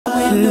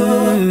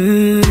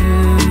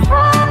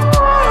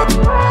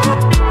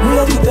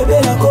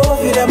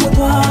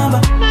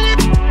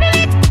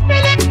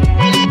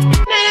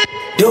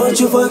Don't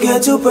you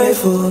forget to pray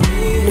for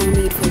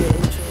me.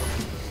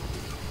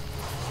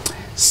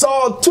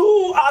 So,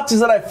 two artists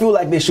that I feel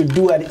like they should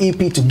do an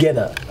EP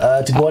together,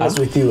 to be honest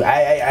with you.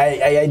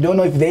 I don't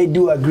know if they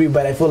do agree,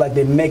 but I feel like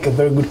they make a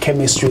very good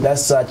chemistry.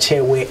 That's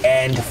Chewe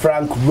and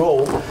Frank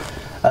Rowe.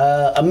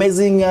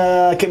 Amazing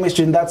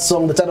chemistry in that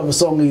song. The title of the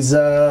song is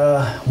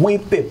Mwe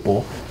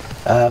Pepo.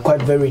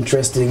 Quite very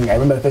interesting. I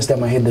remember the first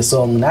time I heard the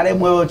song. You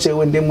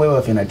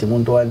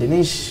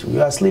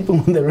are sleeping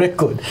on the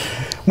record.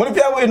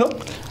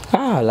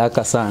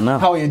 Laka sana.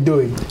 How are you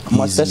doing?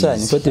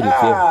 So do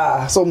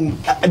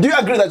you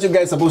agree that you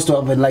guys are supposed to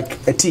have like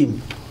a team?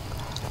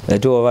 The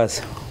two of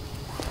us.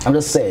 I'm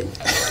just saying.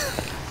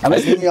 I'm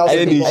just giving you I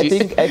think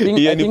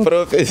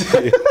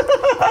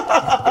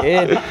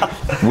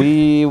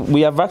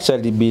we have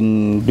actually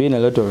been doing a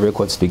lot of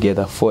records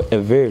together for a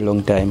very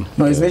long time.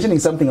 No, he's mentioning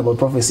something about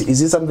prophecy.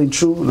 Is it something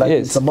true? Like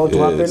it's about to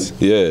happen?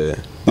 Yeah.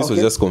 This was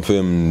just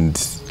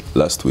confirmed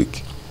last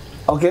week.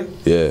 Okay.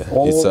 Yeah.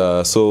 It's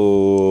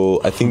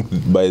so I think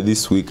by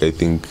this week I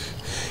think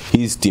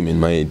his team and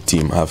my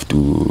team have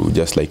to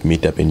just like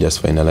meet up and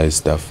just finalize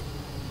stuff.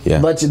 Yeah.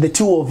 But the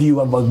two of you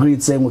have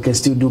agreed saying we can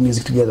still do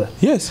music together.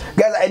 Yes.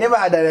 Guys, I never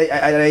had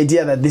an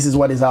idea that this is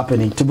what is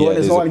happening. To be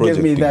honest, no one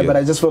gave me that, but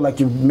I just feel like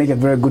you make a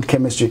very good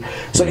chemistry.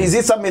 So is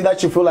it something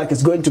that you feel like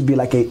it's going to be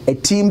like a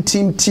team,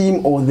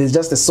 or there's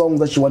just a song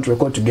that you want to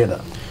record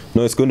together?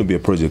 No, it's going to be a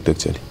project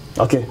actually.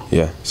 Okay.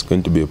 Yeah, it's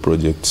going to be a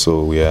project.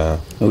 So we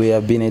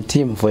have been a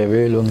team for a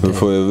very long time.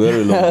 For a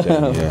very long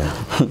time, yeah.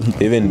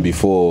 even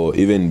before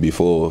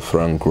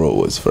Frank Rowe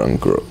was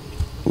Frank Rowe.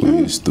 We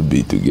used to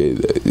be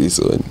together. This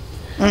one.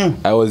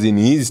 I was in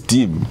his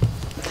team.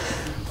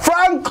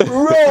 Frank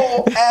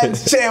Rowe and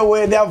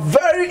Chewe, they are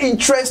very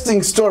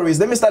interesting stories.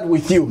 Let me start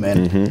with you,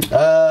 man.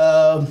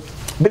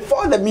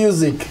 Before the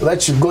music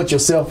that you got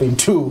yourself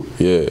into,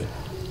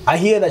 I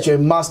hear that you're a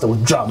master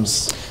with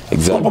drums.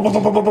 Exactly. You are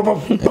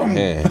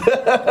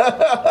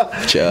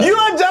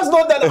just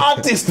not an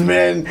artist,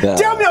 man.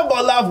 Tell me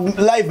about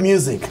live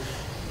music.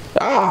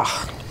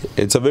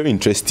 It's a very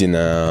interesting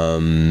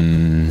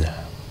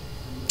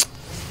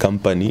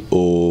company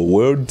or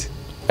world,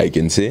 I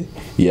can say.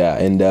 Yeah,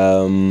 and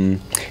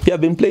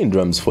I've been playing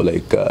drums for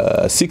like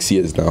 6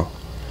 years now.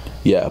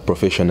 Yeah,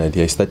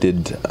 professionally. I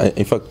started,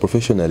 in fact,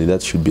 professionally,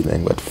 that should be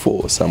like,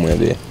 4, somewhere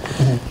there.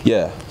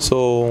 Yeah,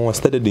 so I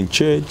started in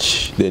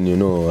church. Then, you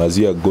know, as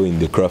you are going,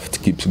 the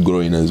craft keeps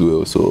growing as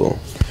well. So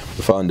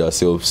we found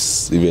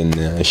ourselves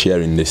even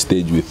sharing the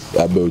stage with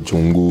Abel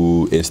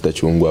Chungu, Esther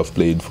Chungu. I've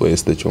played for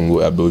Esther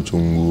Chungu, Abel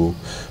Chungu.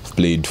 I've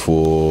played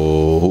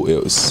for who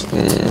else?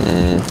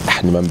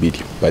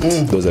 But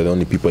those are the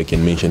only people I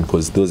can mention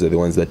because those are the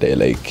ones that I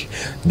like,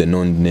 the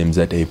known names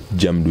that I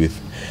jammed with.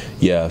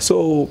 Yeah,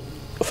 so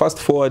fast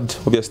forward,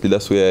 obviously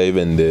that's where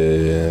even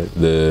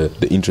the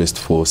interest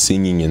for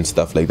singing and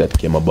stuff like that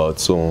came about.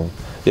 So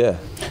yeah.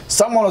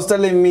 Someone was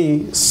telling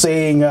me,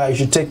 saying you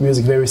should take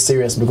music very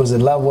serious because they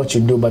love what you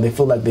do, but they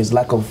feel like there's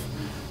lack of,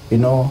 you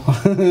know,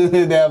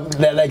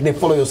 they're like they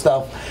follow your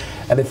stuff,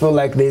 and they feel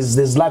like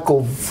there's lack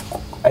of.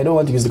 I don't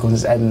want to use the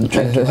concept. I'm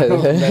trying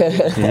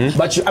to,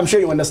 but I'm sure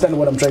you understand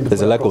what I'm trying to.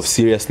 There's a lack of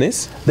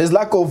seriousness. There's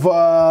lack of.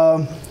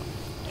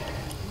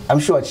 I'm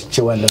sure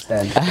Chewe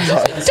understand.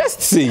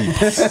 Just see.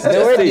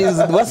 The word is,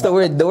 what's the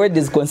word? The word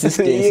is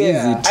consistency. Yeah.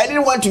 Is it? I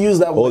didn't want to use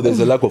that word. Oh, there's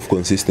a lack of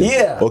consistency.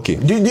 Yeah. Okay.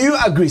 Do you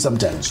agree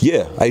sometimes?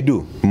 Yeah, I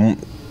do.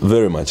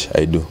 Very much.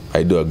 I do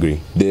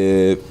agree.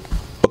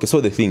 Okay,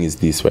 so the thing is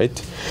this,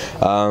 right?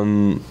 I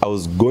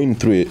was going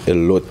through a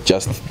lot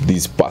just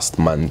these past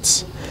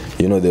months.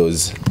 You know, there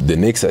was the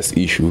Nexus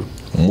issue,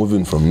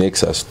 moving from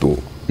Nexus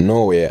to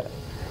nowhere.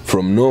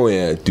 From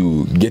nowhere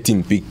to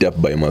getting picked up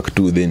by Mark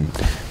II, then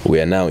we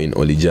are now in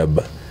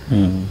Olijaba.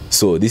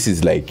 So this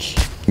is like,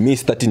 me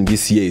starting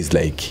this year is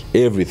like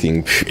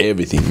everything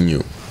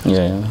new.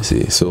 Yeah.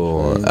 See,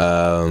 so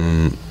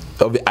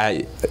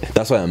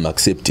that's why I'm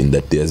accepting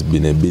that there's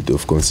been a bit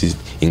of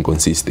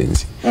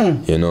inconsistency,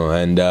 you know,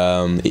 and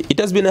it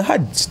has been a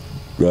hard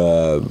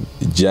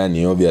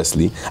journey.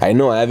 Obviously, I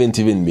know I haven't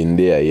even been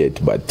there yet,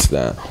 but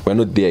we're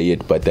not there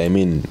yet. But I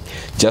mean,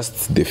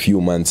 just the few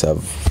months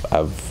I've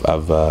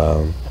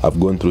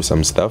gone through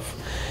some stuff.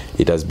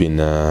 It has been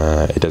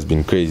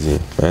crazy,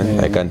 man.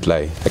 I can't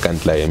lie.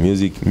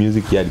 Music,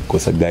 yeah,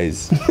 kosa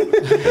guys.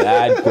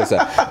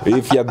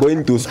 If you're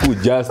going to school,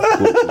 just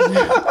go.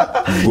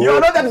 You're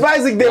not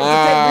advising them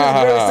to take this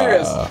very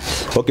serious.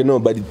 Okay, no,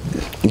 but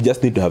you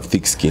just need to have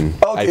thick skin.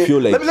 Okay. I feel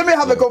like let me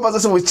have a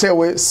conversation with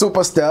Chewe,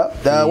 superstar,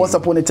 once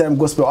upon a time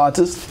gospel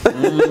artist. Let's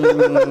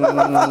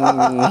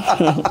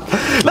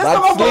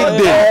talk about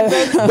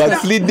that.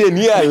 Backslid then,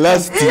 yeah,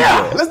 last year.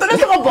 Yeah, let's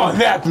talk about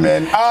that,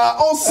 man.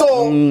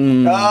 Also,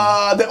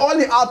 the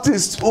only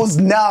artist who's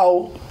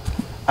now,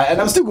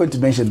 and I'm still going to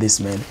mention this,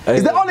 man,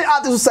 is the only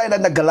artist who signed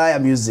under Galaya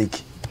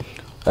Music.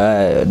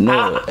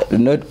 No,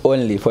 not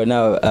only for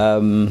now.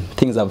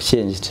 Things have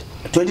changed.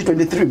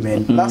 2023,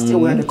 man. Last year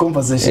we had a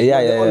conversation.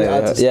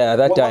 Yeah.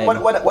 That time.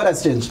 What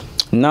has changed?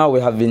 Now we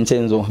have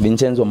Vincenzo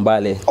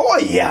Mbale. Oh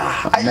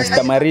yeah.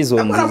 Mr. Marizo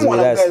is with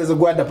us.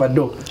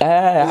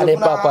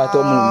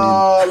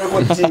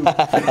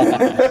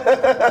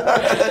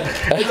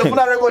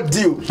 Record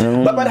deal.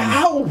 But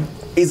how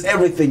is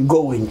everything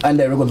going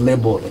under record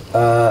label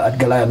at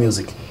Galaya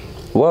Music?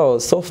 Well,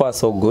 so far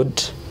so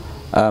good.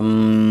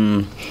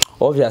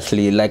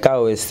 Obviously, like I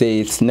always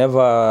say, it's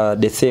never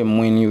the same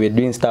when you were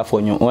doing stuff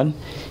on your own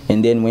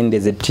and then when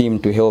there's a team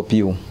to help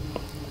you.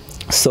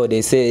 So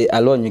they say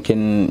alone you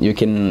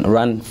can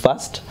run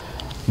fast,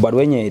 but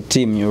when you're a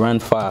team you run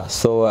far.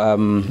 So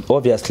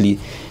obviously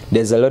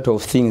there's a lot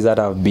of things that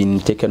have been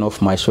taken off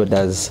my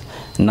shoulders.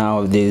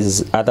 Now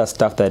there's other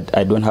stuff that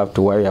I don't have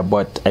to worry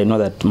about. I know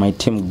that my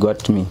team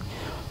got me.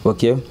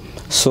 Okay,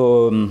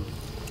 so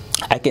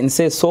I can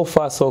say so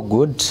far so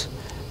good.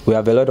 We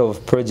have a lot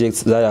of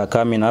projects that are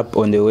coming up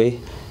on the way,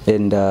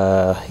 and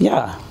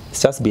yeah,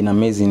 it's just been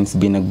amazing. It's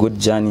been a good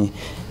journey.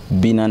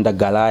 Been under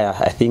Galaya,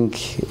 I think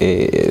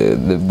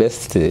the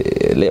best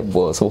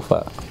label so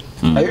far.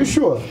 Are you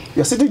sure?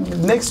 You're sitting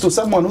next to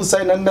someone who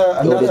signed under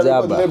another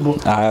record label.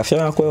 I feel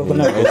like I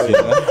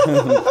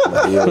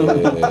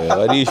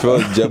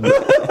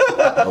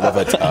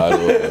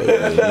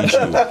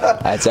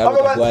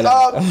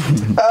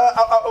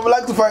would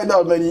like to find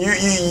out, man.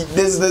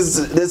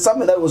 There's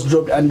something that was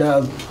dropped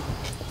under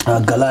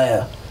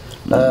Galaya.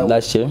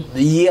 Last year?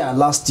 Yeah,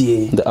 last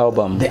year. The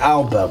album. Yeah.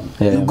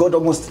 You got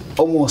almost like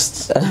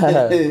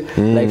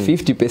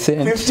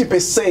 50%.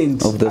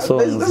 50% of the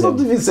songs. Let's not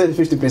even say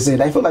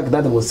 50%. I feel like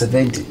that was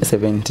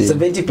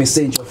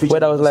 70%.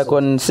 Well, I was like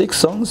on 6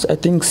 songs. I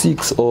think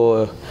 6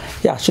 or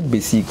yeah, should be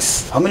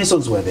 6. How many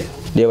songs were there?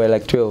 There were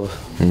like 12.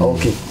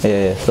 Okay.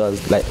 Yeah, so I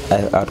was like,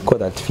 I'd call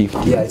that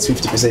 50. Yeah, it's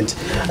 50%.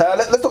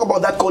 Let's talk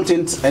about that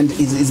content. And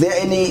is there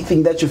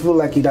anything that you feel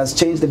like it has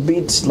changed a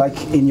bit, like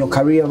in your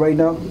career right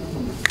now?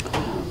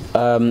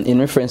 In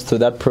reference to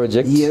that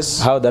project, yes,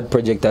 how that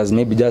project has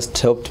maybe just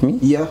helped me,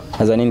 yeah,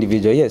 as an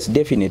individual. Yes,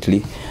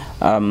 definitely.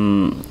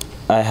 I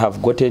have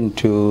gotten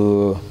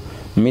to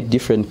meet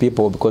different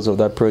people because of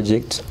that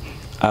project.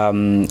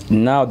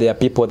 Now there are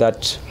people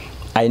that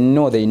I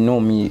know, they know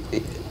me.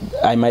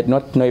 I might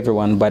not know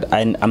everyone, but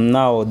I'm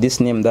now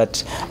this name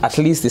that at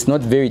least it's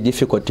not very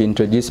difficult to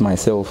introduce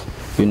myself,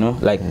 you know,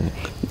 like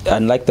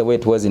unlike the way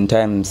it was in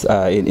times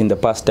in the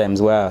past times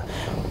where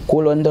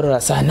but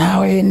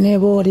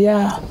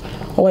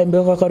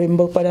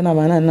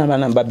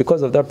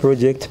because of that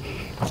project,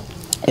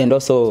 and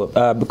also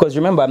because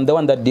remember I'm the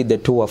one that did the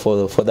tour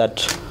for that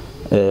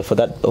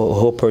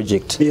whole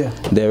project, yeah,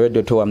 the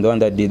radio tour. I'm the one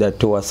that did that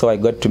tour, so I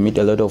got to meet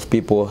a lot of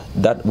people.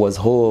 That was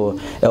a whole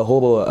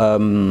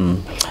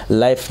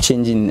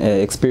life-changing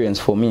experience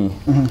for me.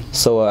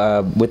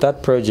 So with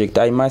that project,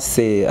 I must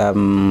say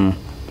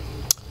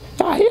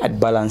I had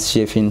balance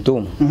shaping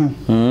too.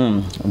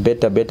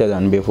 Better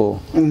than before.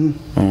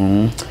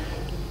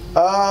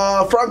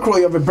 Franco,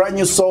 you have a brand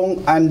new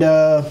song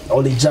under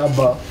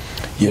Olijaba.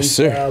 Yes,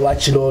 sir.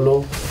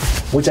 Wachilolo,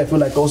 which I feel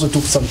like also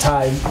took some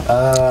time.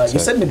 You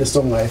sent me the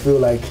song, I feel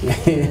like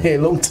a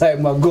long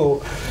time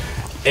ago,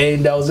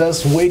 and I was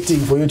just waiting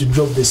for you to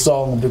drop the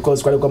song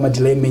because quite a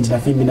delay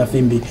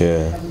nafimbi.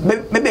 Yeah.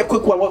 Maybe a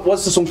quick one.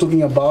 What's the song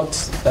talking about?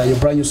 Your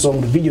brand new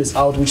song. The video is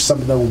out, which is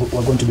something that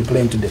we're going to be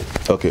playing today.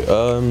 Okay.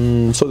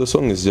 So the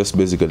song is just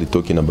basically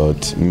talking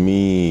about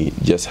me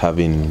just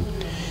having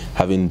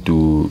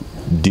to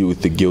deal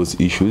with the girls'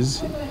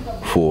 issues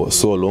for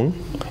so long,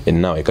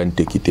 and now I can't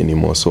take it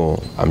anymore.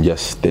 So I'm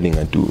just telling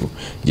her to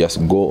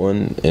just go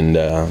on, and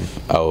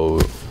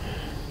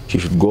she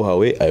should go her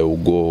way, I will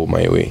go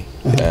my way,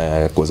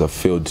 because I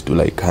failed to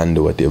like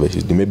handle whatever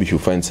she's doing. Maybe she'll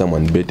find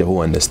someone better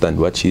who understands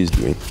what she's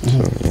doing.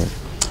 So, yeah.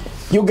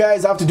 You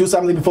guys have to do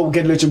something before we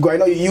can let you go. I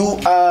know you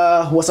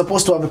were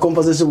supposed to have a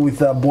conversation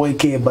with Boy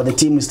K, but the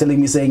team is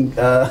telling me saying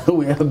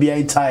we are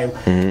behind time,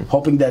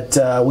 hoping that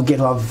we get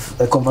to have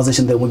a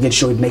conversation that we'll get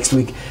showed next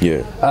week.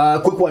 Yeah.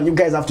 Quick one, you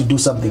guys have to do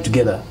something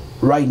together.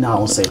 Right now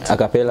on set. A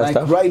cappella like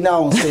stuff? Right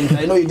now on set.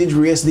 I know you did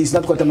rehearse this,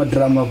 not quite a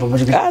drama. But I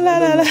know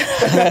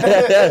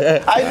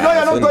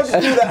you're not going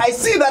to do that. I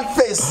see that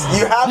face.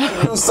 You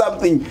have to do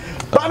something.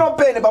 Pano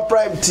Pen about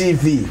Prime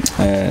TV.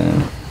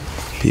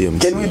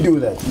 PMC. Can we do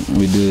that?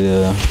 We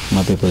do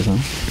my paper song?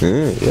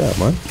 Yeah,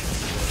 man.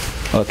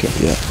 Okay.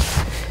 Yeah.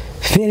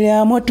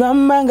 Filia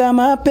mutwambanga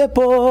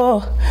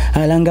mapepo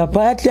alanga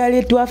patya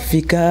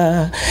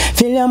litwafika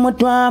filia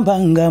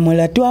mutwambanga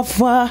mula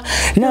twafwa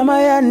na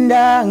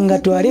mayandanga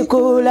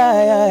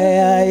twalikula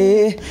ya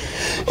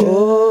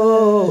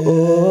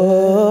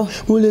oh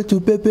mule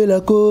tupepe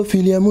lako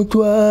filia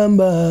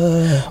mutwamba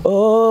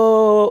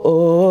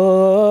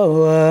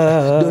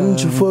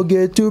don't you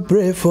forget to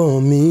pray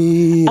for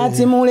me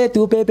ati mule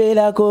tupepe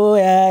lako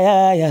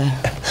ya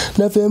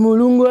na fe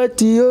mulungu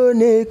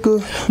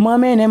ationeko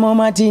mwamene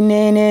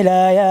momatinene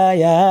la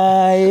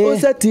ya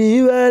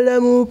osati wala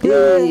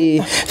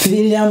mupe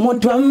filia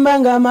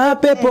mutwambanga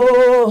mapepo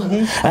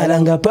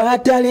alanga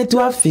patale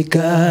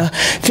twafika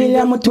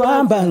filia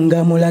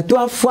mutwambanga mula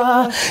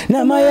twafwa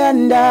na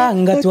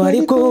mayandanga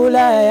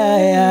twalikula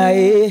ya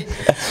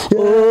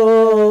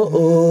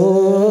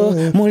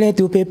mule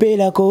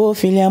tupepela ko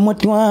filia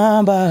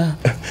mutwamba.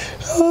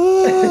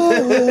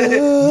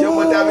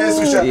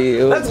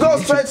 Let's go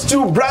straight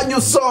to brand new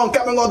song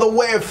coming all the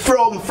way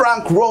from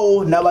Frank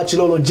Rowe,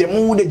 Nabachilolo,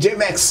 Jemude,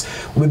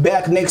 JMX. We'll be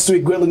back next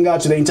week, grilling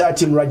out to the entire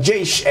team,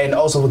 Rajesh, and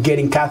also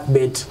getting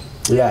Cathbit.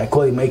 Yeah, I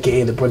call him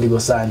AKA the prodigal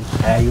son.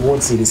 You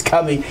won't see this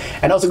coming.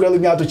 And also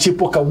grilling out to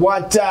Chipo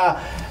Kawata,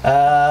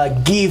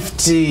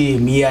 Gift,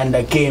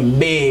 Mianda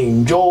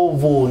Kembe,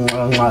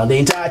 Njovu, the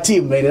entire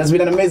team, man. It has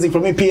been an amazing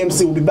from me,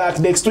 PMC. We'll be back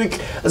next week.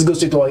 Let's go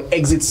straight to our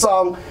exit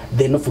song.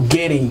 Then not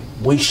forgetting,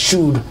 we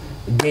should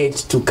get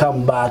to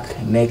come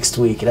back next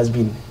week. It has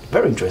been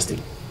very interesting.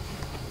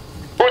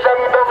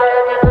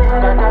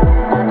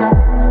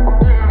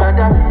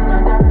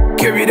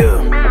 Carry it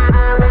up.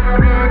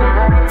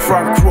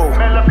 Front row.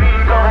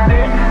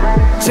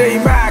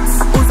 J-Max.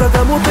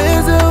 Uzaka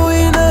mupeza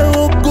wina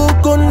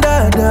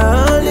ukukonda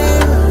dali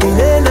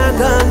Inena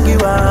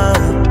kangiwa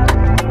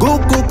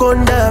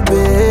Kukukonda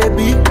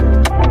baby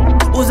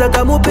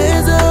Uzaka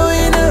mupeza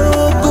wina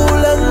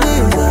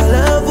ukulangiza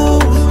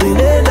lavu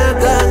Inena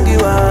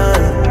kangiwa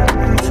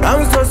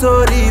I'm so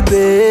sorry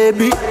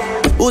baby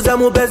Uza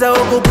mupeza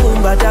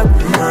ukukumbata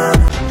kuma